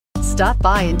Stop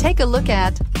by and take a look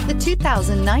at the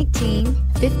 2019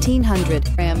 1500.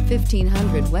 Ram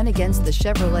 1500 went against the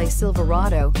Chevrolet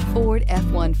Silverado, Ford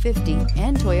F-150,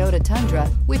 and Toyota Tundra,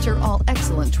 which are all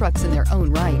excellent trucks in their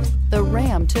own right. The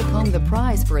Ram took home the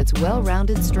prize for its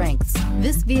well-rounded strengths.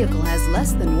 This vehicle has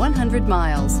less than 100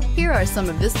 miles. Here are some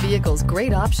of this vehicle's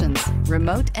great options: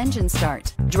 remote engine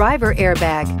start, driver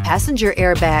airbag, passenger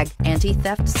airbag,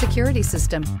 anti-theft security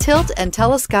system, tilt and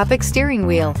telescopic steering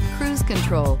wheel, cruise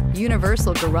control,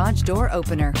 universal garage door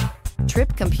opener,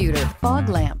 trip computer, fog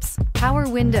lamps, power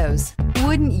windows.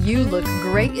 Wouldn't you look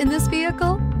great in this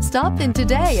vehicle? Stop in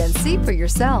today and see for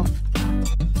yourself.